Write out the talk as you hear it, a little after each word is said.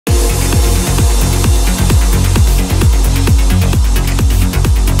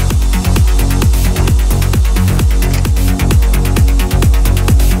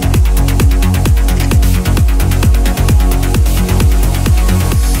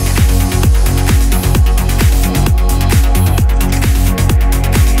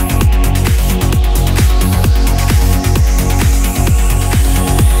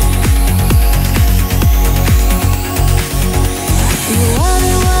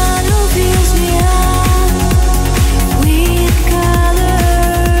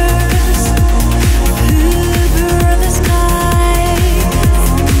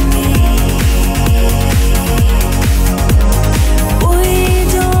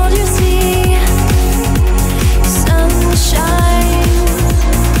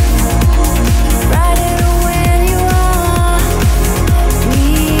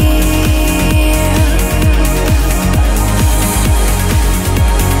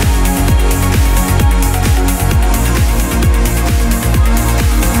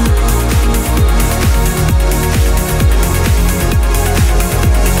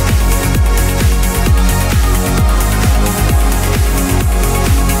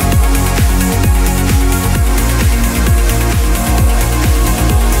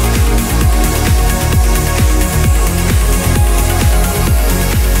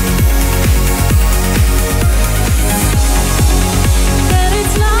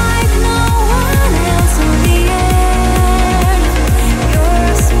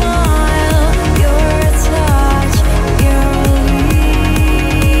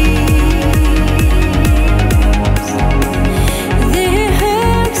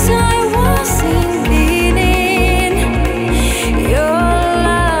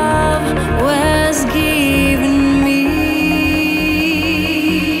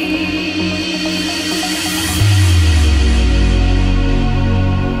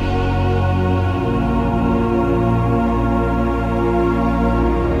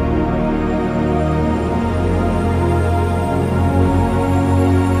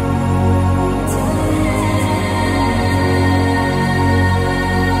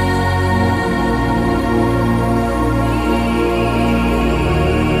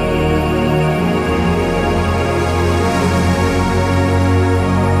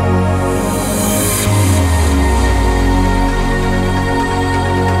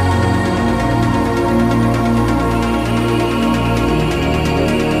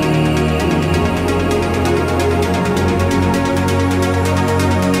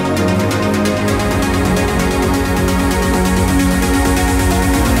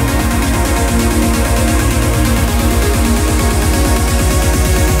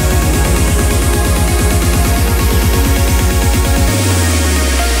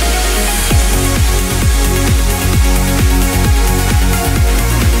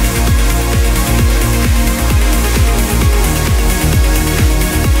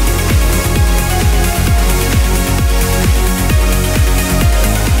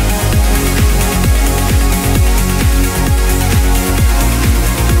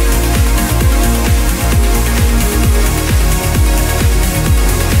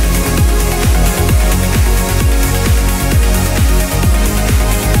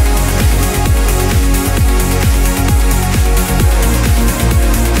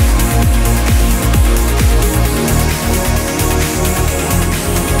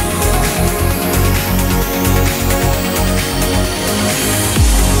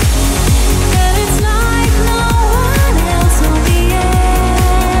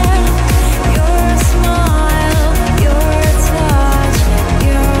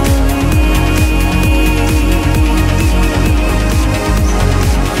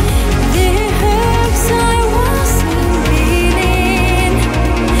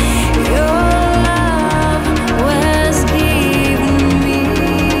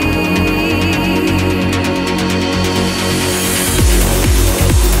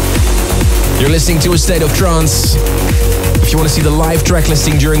You're listening to A State of Trance. If you want to see the live track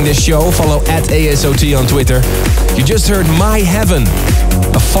listing during this show, follow @ASOT on Twitter. You just heard My Heaven,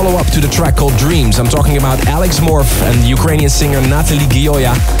 a follow-up to the track called Dreams. I'm talking about Alex M.O.R.P.H and Ukrainian singer Natalie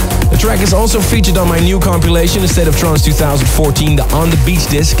Gioia. The track is also featured on my new compilation, A State of Trance 2014, the On The Beach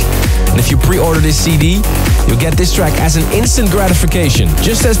disc. And if you pre-order this CD, you'll get this track as an instant gratification,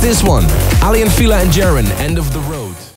 just as this one. Ali and Fila and Jaren, End of the Road.